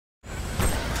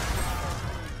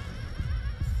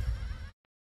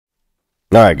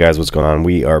Alright guys, what's going on?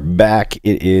 We are back.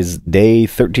 It is day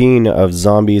 13 of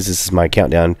zombies. This is my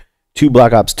countdown to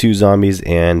Black Ops 2 zombies,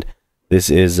 and this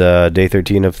is day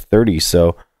 13 of 30,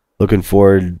 so looking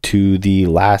forward to the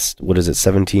last,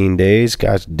 17 days?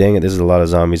 Gosh dang it, this is a lot of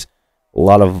zombies. A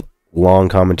lot of long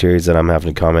commentaries that I'm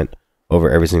having to comment over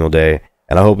every single day,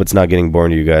 and I hope it's not getting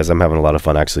boring to you guys. I'm having a lot of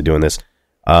fun actually doing this.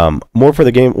 More for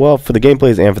the game, well, for the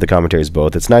gameplays and for the commentaries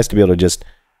both. It's nice to be able to just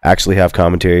actually have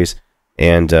commentaries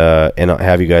and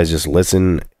have you guys just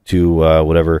listen to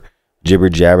whatever jibber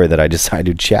jabber that I decide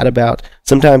to chat about.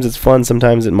 Sometimes it's fun,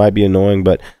 sometimes it might be annoying,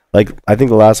 but like I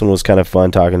think the last one was kind of fun,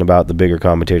 talking about the bigger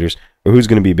commentators or who's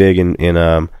going to be big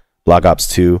in Black Ops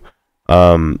 2.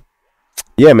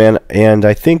 Yeah, man, and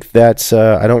I think that's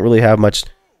I don't really have much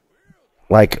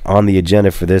like on the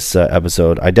agenda for this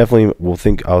episode. I definitely will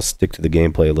think I'll stick to the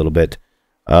gameplay a little bit.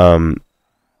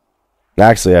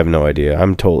 Actually, I have no idea.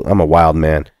 I'm a wild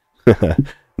man.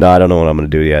 No, I don't know what I'm going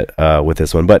to do yet with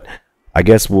this one, but I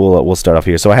guess we'll start off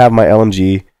here. So I have my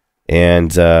LMG,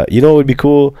 and you know, it would be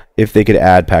cool if they could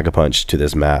add Pack-a-Punch to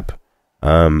this map,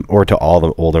 or to all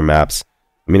the older maps.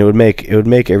 I mean, it would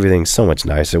make everything so much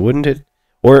nicer, wouldn't it?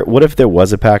 Or what if there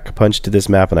was a Pack-a-Punch to this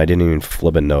map and I didn't even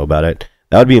flip and know about it?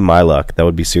 That would be my luck. That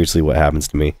would be seriously what happens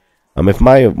to me. If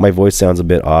my voice sounds a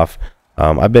bit off,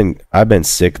 I've been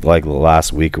sick like the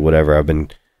last week or whatever. I've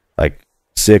been like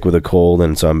sick with a cold,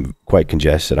 and so I'm quite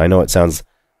congested. I know it sounds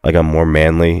like I'm more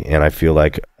manly, and I feel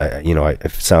like you know,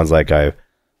 it sounds like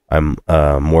I'm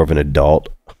more of an adult.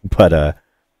 But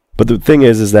the thing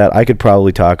is that I could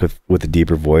probably talk with a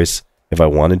deeper voice if I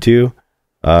wanted to.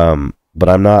 But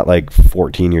I'm not like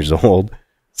 14 years old,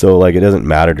 so like it doesn't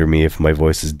matter to me if my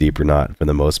voice is deep or not for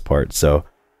the most part. So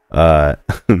like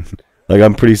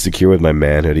I'm pretty secure with my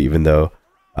manhood, even though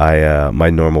my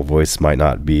normal voice might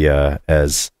not be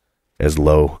as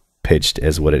low pitched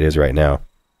as what it is right now.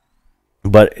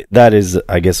 But that is,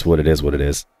 I guess, what it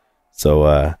is. So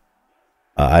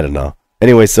I don't know.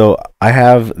 Anyway, so I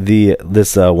have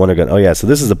this wonder gun. Oh yeah, so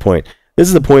this is the point. This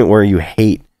is the point where you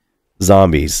hate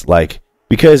zombies, like,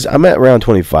 because I'm at round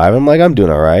 25. I'm like, I'm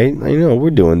doing all right. You know,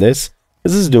 we're doing this.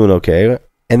 This is doing okay.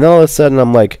 And then all of a sudden,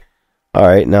 I'm like, all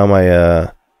right, now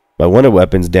my wonder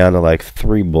weapon's down to like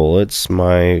 3 bullets.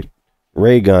 My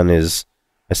ray gun is,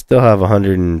 I still have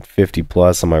 150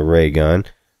 plus on my ray gun.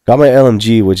 Got my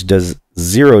LMG, which does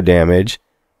 0 damage,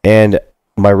 and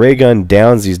my ray gun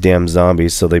downs these damn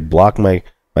zombies, so they block my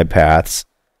paths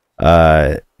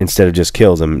instead of just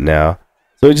kills them now.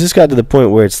 So it just got to the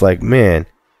point where it's like, man,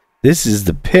 this is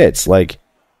the pits. Like,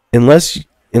 and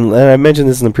I mentioned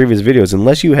this in the previous videos,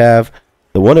 unless you have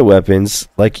the wonder weapons,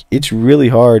 like, it's really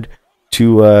hard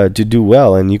to do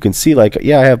well. And you can see, like,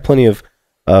 yeah, I have plenty of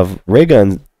ray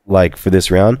guns like for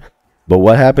this round, but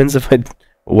what happens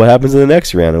what happens in the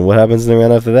next round, and what happens in the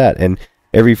round after that? And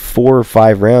every 4 or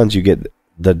 5 rounds you get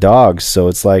the dogs. So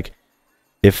it's like,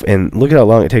 and look at how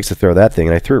long it takes to throw that thing,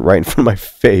 and I threw it right in front of my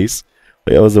face.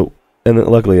 It was and then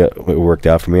luckily it worked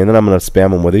out for me. And then I'm gonna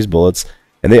spam them with these bullets,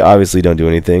 and they obviously don't do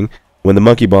anything. When the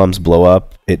monkey bombs blow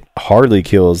up, it hardly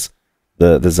kills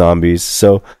the zombies.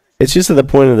 So it's just at the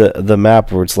point of the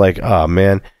map where it's like, oh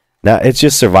man, now it's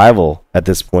just survival at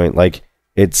this point. Like,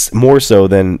 it's more so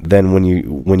than when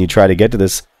you try to get to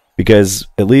this, because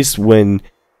at least when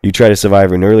you try to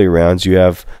survive in earlier rounds, you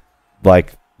have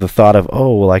like the thought of,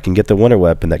 oh well, I can get the wonder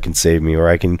weapon that can save me, or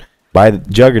I can buy the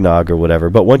juggernog or whatever.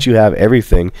 But once you have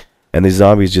everything, and these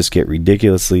zombies just get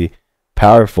ridiculously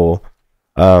powerful,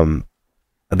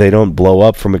 they don't blow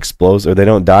up from explosives, or they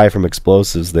don't die from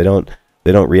explosives. They don't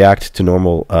react to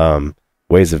normal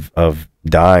ways of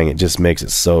dying. It just makes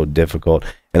it so difficult.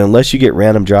 And unless you get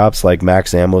random drops like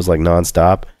max ammos, like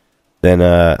non-stop, then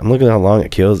I'm looking at how long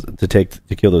it kills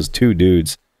to kill those 2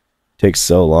 dudes. It takes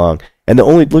so long. And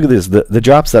look at this, the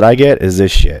drops that I get is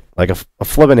this shit, like a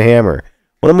flipping hammer.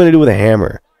 What am I gonna do with a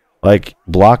hammer? Like,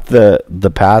 block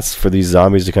the paths for these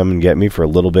zombies to come and get me for a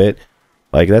little bit?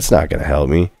 Like, that's not gonna help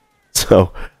me.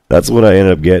 So that's what I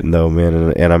ended up getting though,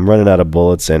 man. And I'm running out of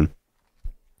bullets, and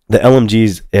the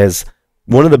LMGs is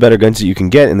one of the better guns that you can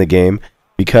get in the game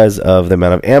because of the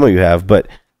amount of ammo you have. But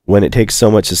when it takes so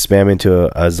much to spam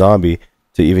into a zombie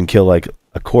to even kill like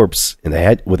a corpse in the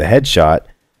head with a headshot,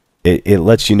 it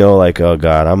lets you know, like, oh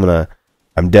god,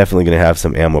 I'm definitely gonna have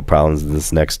some ammo problems in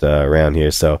this next round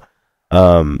here. So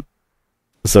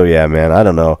yeah, man, I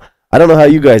don't know how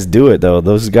you guys do it though.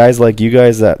 Those guys like you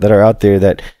guys that are out there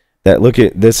that look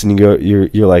at this and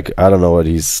you're like, I don't know what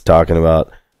he's talking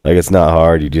about. Like, it's not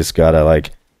hard. You just gotta like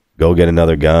go get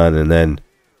another gun, and then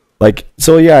like,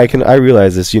 so yeah, I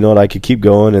realize this. You know what? I could keep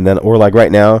going, and then, or like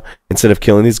right now, instead of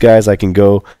killing these guys, I can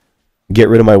go get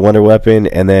rid of my wonder weapon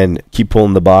and then keep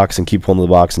pulling the box and keep pulling the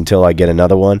box until I get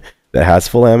another one that has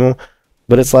full ammo.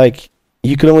 But it's like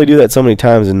you can only do that so many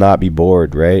times and not be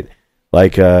bored, right?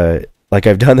 Like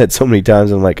I've done that so many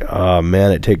times and I'm like, oh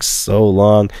man, it takes so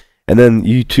long. And then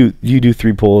you do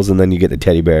 3 pulls and then you get the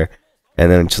teddy bear, and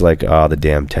then it's just like, oh, the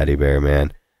damn teddy bear,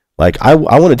 man. Like I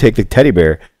want to take the teddy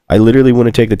bear. I literally want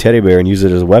to take the teddy bear and use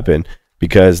it as a weapon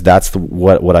because that's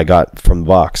what I got from the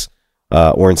box,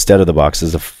 or instead of the box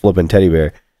is a flipping teddy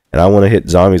bear, and I want to hit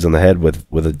zombies on the head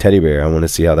with a teddy bear. I want to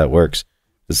see how that works,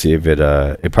 to see if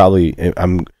it probably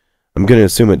I'm gonna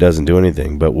assume it doesn't do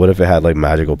anything, but what if it had like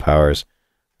magical powers?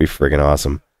 It'd be friggin'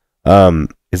 awesome.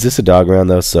 Is this a dog round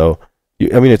though? So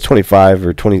I mean it's 25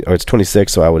 or 20 or it's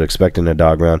 26, so I would expect in a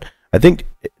dog round. I think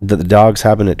the dogs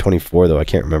happen at 24 though. I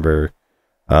can't remember.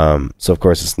 So of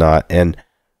course it's not. And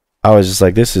I was just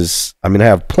like, this is, I mean, I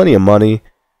have plenty of money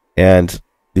and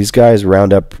these guys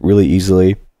round up really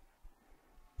easily,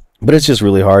 but it's just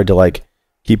really hard to like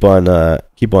keep on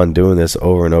doing this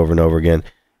over and over and over again.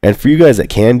 And for you guys that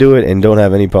can do it and don't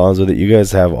have any problems with it, you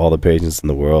guys have all the patience in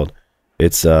the world.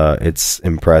 It's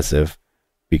impressive,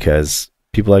 because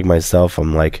people like myself,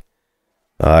 I'm like,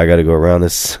 I got to go around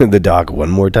the dock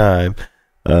one more time.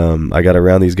 I got to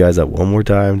round these guys up one more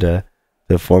time to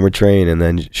form a train and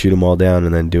then shoot them all down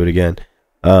and then do it again.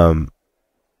 No,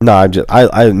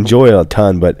 I enjoy it a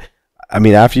ton, but I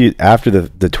mean after the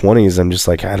 20s, I'm just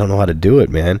like, I don't know how to do it,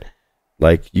 man.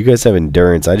 Like, you guys have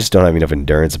endurance. I just don't have enough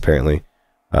endurance apparently.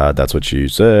 That's what she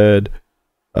said.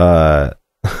 I'm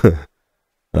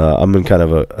in kind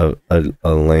of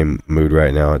a lame mood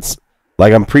right now. It's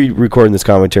like I'm pre-recording this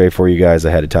commentary for you guys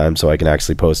ahead of time so I can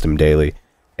actually post them daily.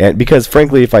 And because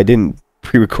frankly, if I didn't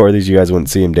pre-record these, you guys wouldn't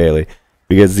see them daily,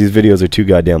 because these videos are too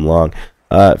goddamn long.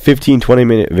 15-20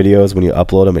 minute videos, when you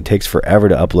upload them, it takes forever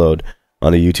to upload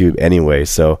onto YouTube anyway.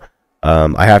 So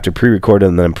I have to pre-record them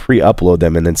and then pre-upload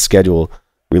them and then schedule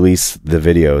release the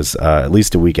videos at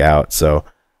least a week out. So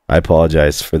I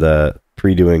apologize for the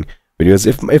pre-doing videos.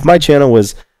 If my channel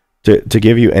was to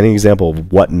give you any example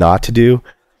of what not to do,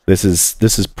 this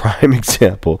is prime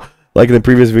example. Like in the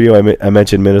previous video, I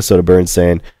mentioned Minnesota Burns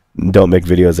saying don't make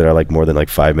videos that are like more than like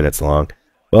 5 minutes long.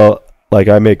 Well, like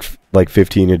I make like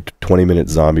 15 or 20 minute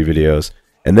zombie videos,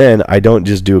 and then I don't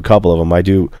just do a couple of them. I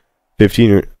do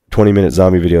 15 or 20 minute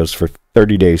zombie videos for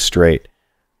 30 days straight.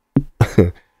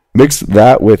 Mix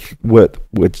that with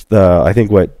I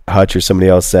think what Hutch or somebody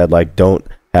else said, like don't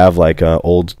have like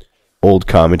old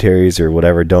commentaries or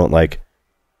whatever. Don't like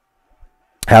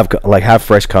have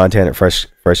fresh content or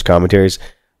fresh commentaries.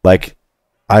 Like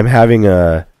I'm having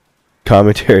a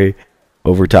commentary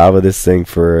over top of this thing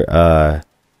for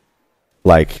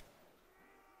like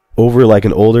over like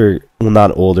an older, well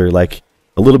not older, like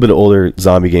a little bit older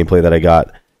zombie gameplay that I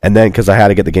got, and then because I had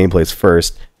to get the gameplays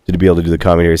first to be able to do the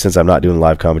commentary, since I'm not doing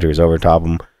live commentaries over top of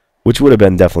them, which would have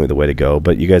been definitely the way to go,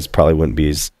 but you guys probably wouldn't be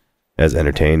as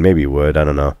entertained. Maybe you would, I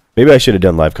don't know. Maybe I should have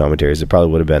done live commentaries. It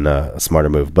probably would have been a smarter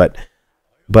move, but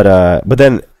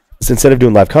then instead of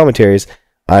doing live commentaries,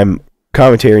 I'm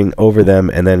commentating over them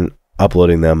and then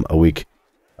uploading them a week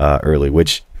early,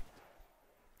 which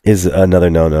is another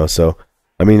no-no. So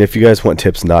I mean, if you guys want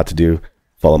tips not to do,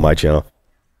 follow my channel.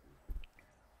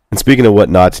 And speaking of what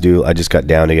not to do, I just got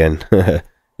down again.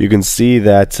 You can see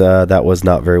that that was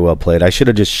not very well played. I should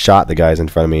have just shot the guys in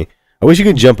front of me. I wish you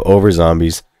could jump over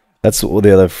zombies. That's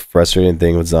the other frustrating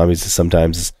thing with zombies is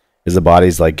sometimes is the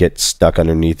bodies like get stuck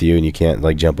underneath you and you can't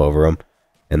like jump over them,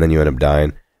 and then you end up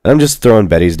dying. And I'm just throwing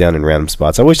Bettys down in random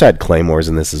spots. I wish I had claymores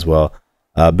in this as well.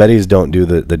 Bettys don't do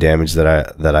the damage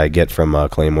that I get from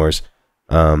claymores.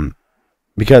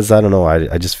 Because I don't know,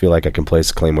 I just feel like I can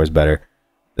place claymores better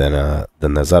than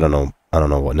this. I don't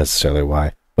know what necessarily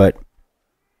why. But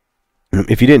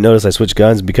if you didn't notice, I switched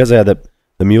guns because I had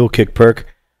the mule kick perk.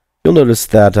 You'll notice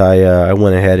that I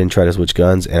went ahead and tried to switch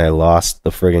guns, and I lost the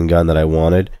friggin' gun that I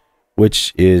wanted,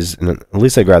 which is, at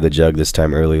least I grabbed the jug this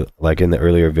time early. Like in the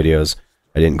earlier videos,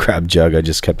 I didn't grab jug. I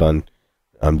just kept on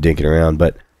dinking around.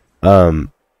 But and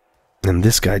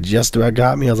this guy just about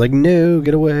got me. I was like, no,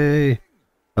 get away.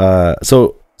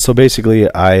 So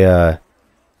basically, I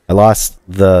lost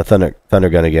the thunder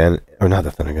gun again, or not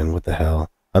the thunder gun. What the hell?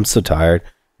 I'm so tired.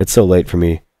 It's so late for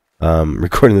me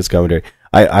recording this commentary.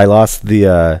 I lost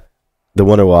the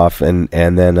Wonder Waff, and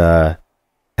then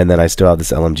I still have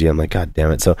this LMG. I'm like, god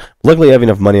damn it. So luckily, I have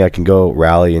enough money. I can go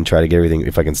rally and try to get everything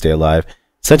if I can stay alive.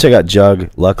 Since I got jug,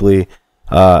 luckily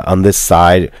on this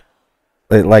side,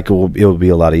 it will be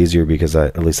a lot easier because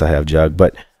at least I have jug.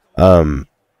 But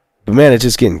man, it's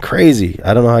just getting crazy.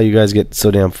 I don't know how you guys get so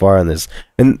damn far on this.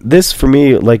 And this, for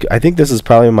me, like, I think this is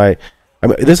probably I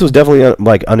mean, this was definitely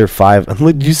like under 5.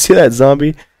 Did you see that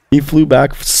zombie? He flew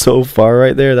back so far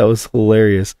right there. That was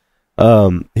hilarious.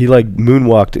 He like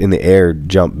moonwalked in the air,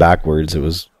 jumped backwards. It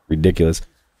was ridiculous.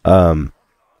 I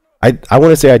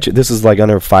want to say this is like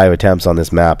under 5 attempts on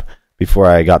this map before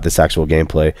I got this actual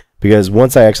gameplay, because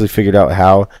once I actually figured out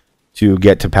how to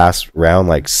get to past round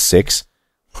like 6,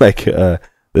 like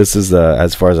this is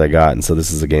as far as I got, and so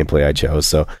this is the gameplay I chose.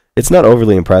 So it's not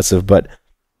overly impressive, but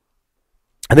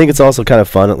I think it's also kind of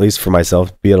fun, at least for myself,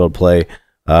 to be able to play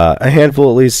a handful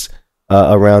at least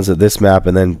of rounds at this map,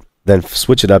 and then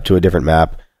switch it up to a different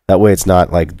map. That way it's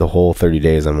not like the whole 30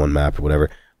 days on one map or whatever.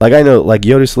 Like I know, like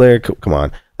Yoda Slayer, come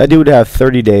on, that dude would have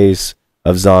 30 days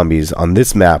of zombies on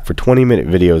this map for 20-minute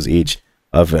videos each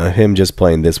of him just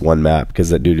playing this one map, because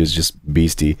that dude is just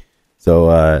beastie.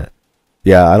 So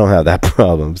yeah, I don't have that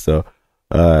problem. So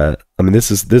I mean,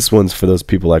 this one's for those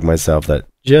people like myself that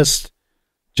just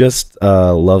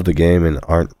love the game and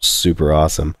aren't super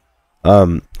awesome.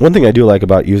 One thing I do like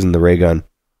about using the ray gun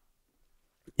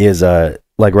is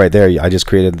like right there, I just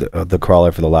created the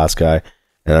crawler for the last guy,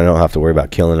 and I don't have to worry about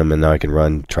killing him, and now I can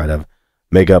run, try to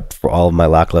make up for all of my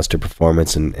lackluster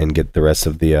performance and get the rest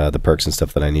of the perks and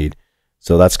stuff that I need.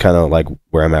 So that's kind of like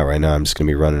where I'm at right now. I'm just gonna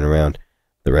be running around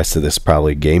the rest of this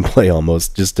probably gameplay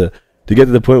almost just to get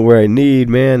to the point where I need,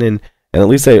 man, and at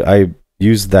least I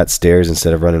used that stairs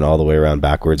instead of running all the way around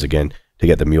backwards again to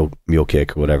get the mule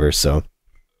kick or whatever. So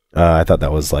I thought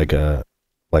that was like a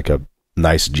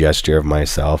nice gesture of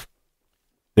myself.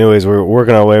 Anyways, we're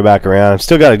working our way back around. I've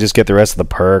still got to just get the rest of the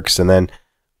perks and then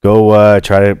go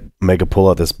try to make a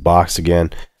pull at this box again.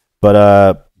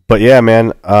 But yeah,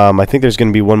 man, I think there's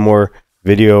going to be one more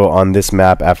video on this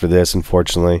map after this,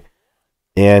 unfortunately.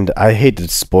 And I hate to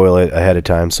spoil it ahead of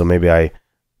time, so maybe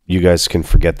you guys can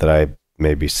forget that I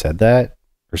maybe said that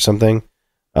or something.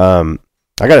 I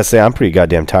gotta say, I'm pretty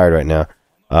goddamn tired right now.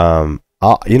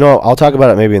 I'll talk about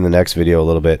it maybe in the next video a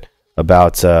little bit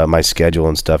about my schedule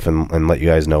and stuff, and let you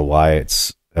guys know why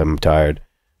I'm tired.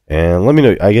 And let me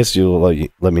know. I guess you'll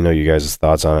let me know you guys'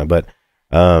 thoughts on it. But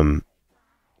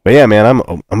yeah, man,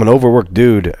 I'm an overworked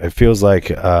dude. It feels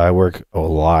like I work a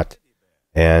lot,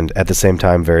 and at the same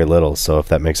time very little. So if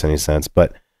that makes any sense,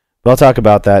 but I'll talk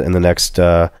about that in the next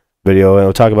video, and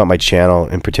we'll talk about my channel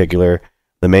in particular,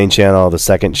 the main channel, the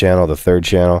second channel, the third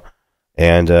channel,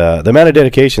 and the amount of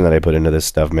dedication that I put into this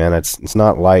stuff, man. It's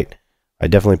not light. I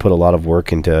definitely put a lot of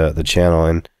work into the channel,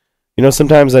 and you know,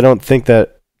 sometimes I don't think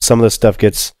that some of the stuff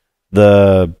gets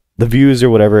the views or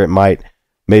whatever it might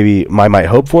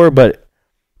hope for, but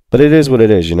it is what it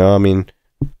is, you know. I mean,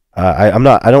 I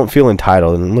don't feel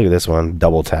entitled. And look at this one,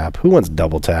 double tap. Who wants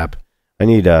double tap? I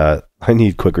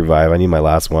need quick revive. I need my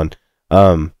last one.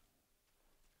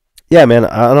 Yeah, man,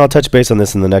 and I'll touch base on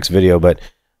this in the next video, but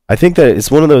I think that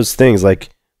it's one of those things, like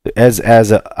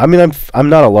I mean, I'm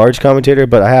not a large commentator,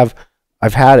 but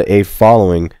I've had a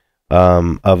following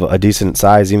of a decent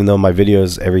size, even though my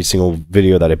videos, every single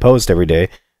video that I post every day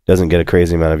doesn't get a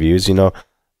crazy amount of views, you know.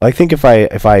 I think if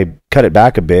I cut it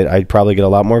back a bit, I'd probably get a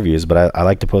lot more views, but I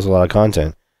like to post a lot of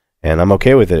content, and I'm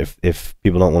okay with it if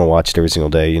people don't want to watch it every single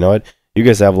day. You know what? You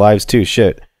guys have lives too,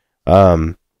 shit.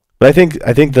 But I think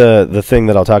the thing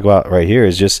that I'll talk about right here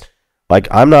is just like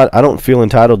I don't feel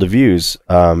entitled to views,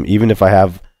 even if I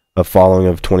have a following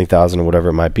of 20,000 or whatever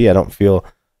it might be. I don't feel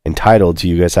entitled to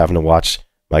you guys having to watch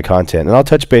my content, and I'll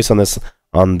touch base on this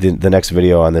on the next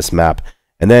video on this map,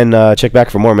 and then check back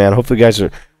for more, man. Hopefully you guys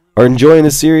are enjoying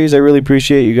this series. I really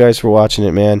appreciate you guys for watching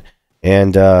it, man.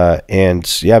 And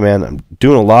yeah, man, I'm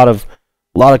doing a lot of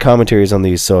commentaries on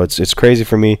these, so it's crazy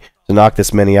for me to knock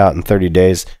this many out in 30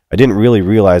 days. I didn't really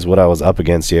realize what I was up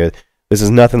against here. This is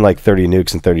nothing like 30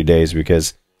 nukes in 30 days,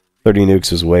 because 30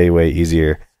 nukes was way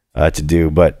easier to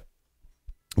do. But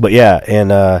yeah,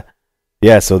 and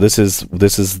yeah, so this is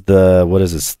the, what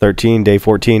is this, 13, day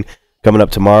 14 coming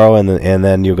up tomorrow, and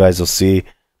then you guys will see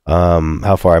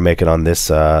how far I make it on this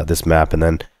this map, and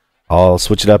then I'll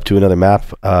switch it up to another map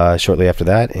shortly after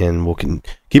that, and we'll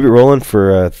keep it rolling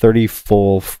for 30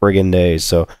 full friggin' days.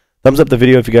 So thumbs up the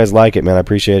video if you guys like it, man. I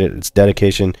appreciate it. It's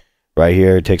dedication right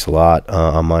here. It takes a lot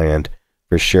on my end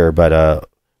for sure, but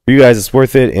for you guys it's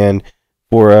worth it, and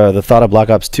for the thought of Black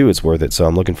Ops 2 it's worth it. So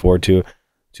I'm looking forward to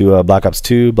Black Ops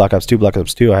 2, Black Ops 2, Black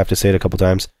Ops 2. I have to say it a couple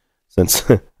times since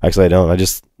actually I don't. I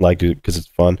just like it because it's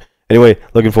fun. Anyway,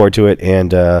 looking forward to it,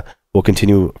 and we'll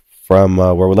continue from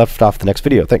where we left off the next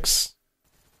video. Thanks.